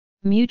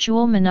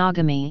Mutual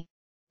monogamy,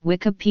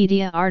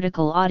 Wikipedia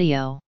article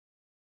audio.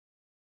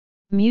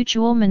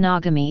 Mutual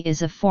monogamy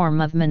is a form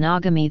of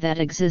monogamy that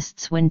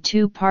exists when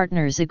two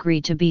partners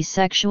agree to be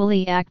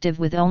sexually active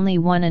with only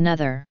one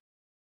another.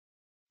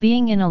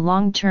 Being in a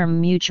long-term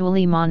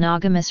mutually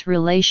monogamous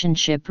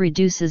relationship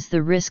reduces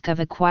the risk of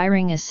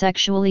acquiring a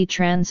sexually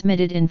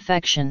transmitted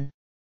infection.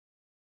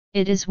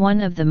 It is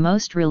one of the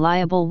most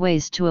reliable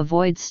ways to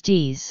avoid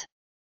STIs.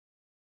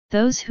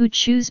 Those who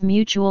choose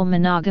mutual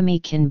monogamy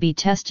can be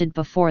tested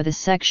before the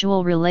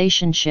sexual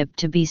relationship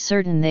to be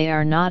certain they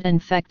are not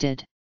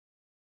infected.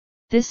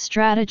 This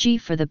strategy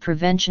for the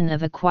prevention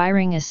of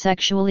acquiring a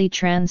sexually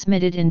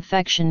transmitted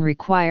infection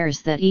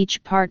requires that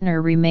each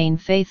partner remain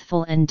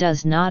faithful and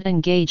does not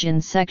engage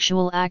in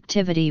sexual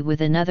activity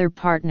with another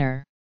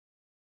partner.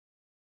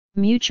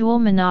 Mutual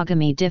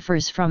monogamy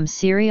differs from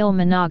serial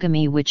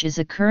monogamy, which is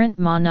a current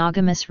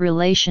monogamous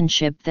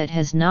relationship that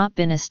has not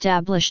been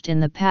established in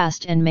the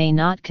past and may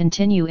not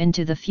continue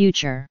into the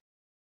future.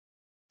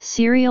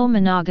 Serial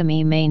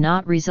monogamy may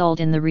not result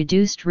in the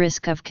reduced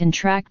risk of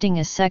contracting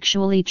a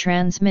sexually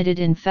transmitted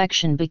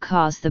infection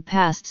because the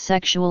past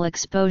sexual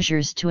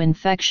exposures to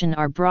infection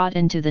are brought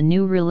into the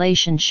new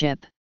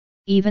relationship,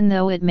 even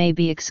though it may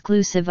be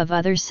exclusive of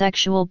other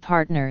sexual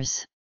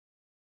partners.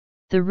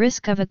 The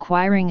risk of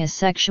acquiring a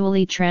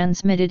sexually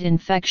transmitted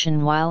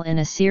infection while in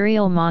a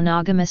serial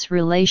monogamous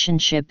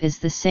relationship is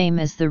the same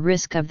as the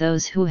risk of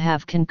those who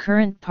have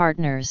concurrent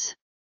partners.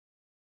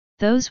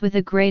 Those with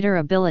a greater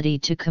ability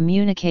to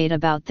communicate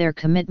about their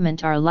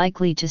commitment are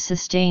likely to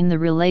sustain the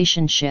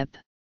relationship.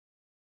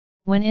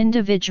 When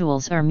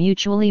individuals are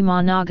mutually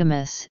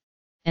monogamous,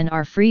 and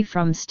are free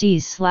from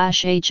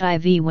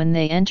STIs/HIV when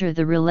they enter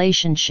the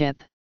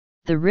relationship,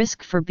 the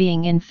risk for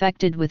being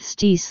infected with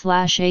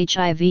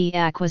STI/HIV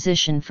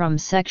acquisition from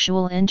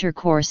sexual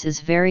intercourse is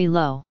very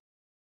low.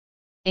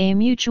 A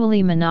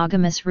mutually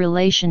monogamous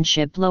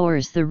relationship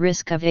lowers the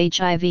risk of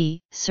HIV,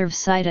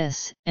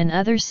 cervicitis, and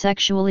other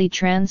sexually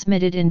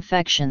transmitted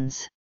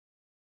infections.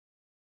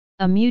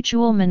 A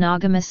mutual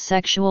monogamous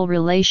sexual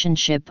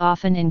relationship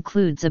often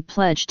includes a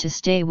pledge to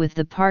stay with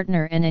the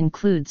partner and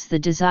includes the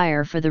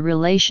desire for the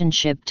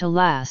relationship to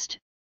last,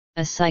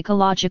 a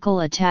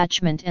psychological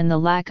attachment, and the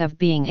lack of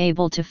being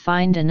able to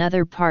find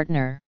another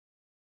partner.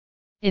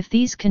 If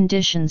these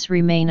conditions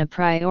remain a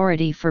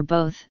priority for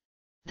both,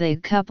 the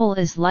couple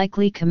is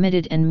likely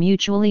committed and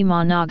mutually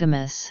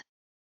monogamous.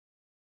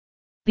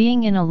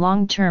 Being in a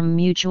long-term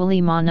mutually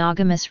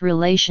monogamous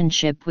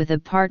relationship with a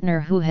partner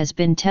who has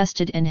been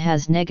tested and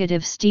has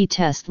negative STI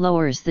test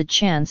lowers the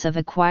chance of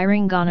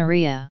acquiring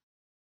gonorrhea.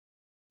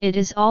 It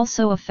is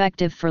also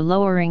effective for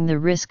lowering the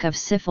risk of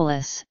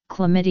syphilis,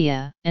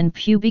 chlamydia, and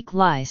pubic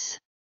lice.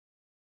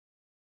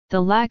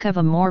 The lack of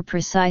a more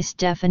precise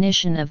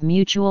definition of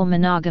mutual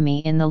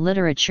monogamy in the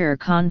literature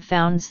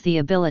confounds the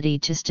ability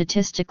to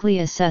statistically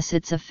assess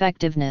its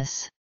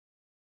effectiveness.